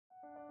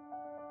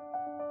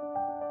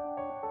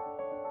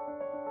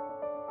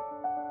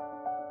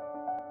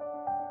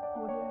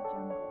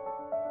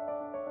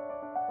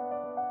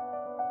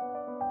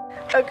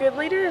A good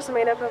leader is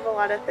made up of a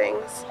lot of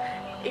things.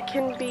 It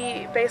can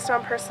be based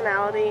on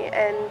personality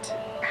and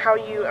how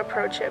you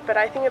approach it, but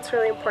I think it's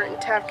really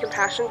important to have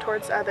compassion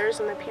towards others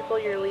and the people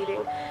you're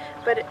leading,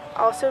 but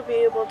also be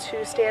able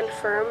to stand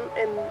firm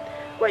in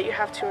what you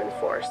have to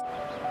enforce.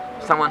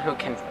 Someone who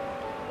can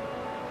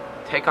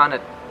take on a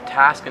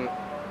task and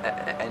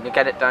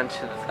get it done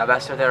to the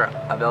best of their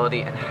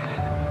ability and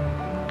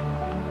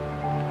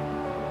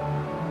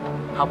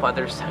help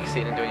others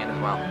succeed in doing it as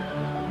well.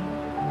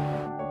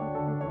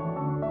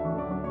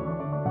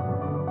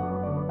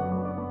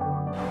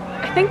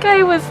 I think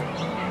I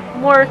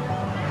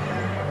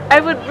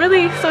would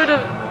really sort of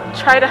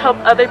try to help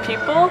other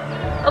people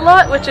a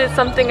lot, which is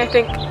something I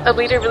think a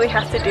leader really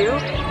has to do.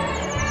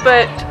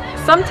 But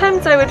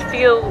sometimes I would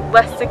feel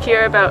less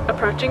secure about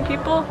approaching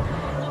people,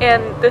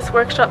 and this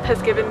workshop has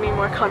given me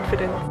more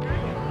confidence.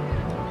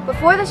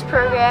 Before this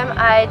program,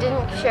 I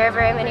didn't share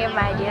very many of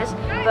my ideas,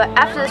 but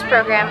after this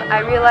program, I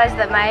realized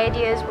that my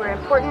ideas were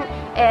important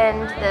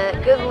and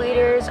that good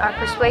leaders are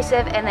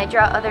persuasive and they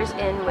draw others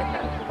in with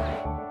them.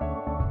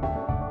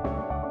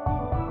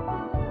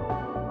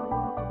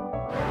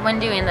 When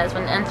doing this,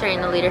 when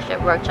entering the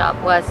leadership workshop,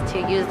 was to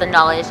use the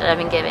knowledge that I've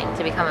been giving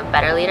to become a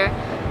better leader.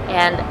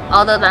 And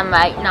although that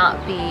might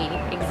not be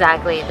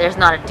exactly, there's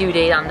not a due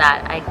date on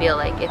that, I feel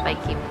like if I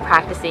keep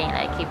practicing and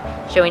I keep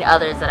showing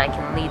others that I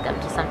can lead them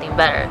to something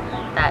better,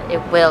 that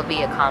it will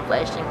be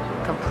accomplished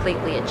and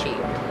completely achieved.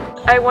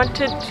 I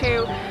wanted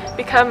to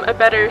become a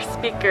better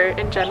speaker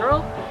in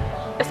general,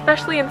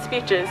 especially in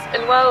speeches.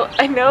 And while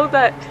I know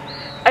that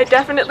I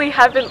definitely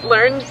haven't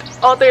learned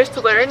all there is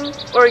to learn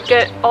or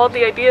get all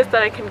the ideas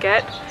that I can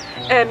get,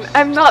 and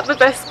I'm not the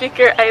best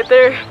speaker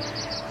either,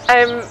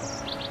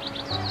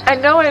 I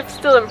know I've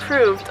still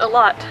improved a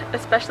lot,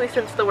 especially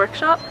since the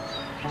workshop.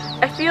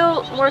 I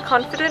feel more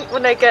confident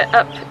when I get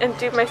up and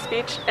do my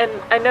speech, and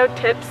I know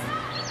tips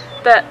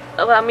that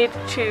allow me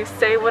to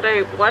say what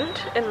I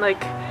want and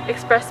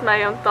express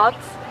my own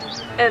thoughts,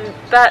 and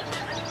that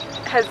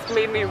has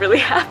made me really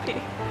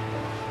happy.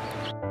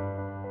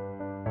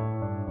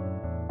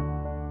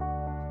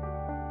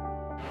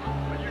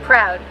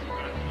 Proud.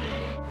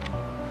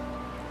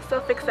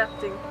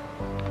 Self-accepting.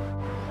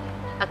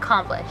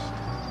 Accomplished.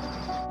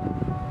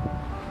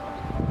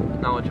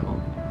 Knowledgeable.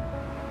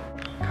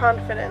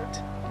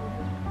 Confident.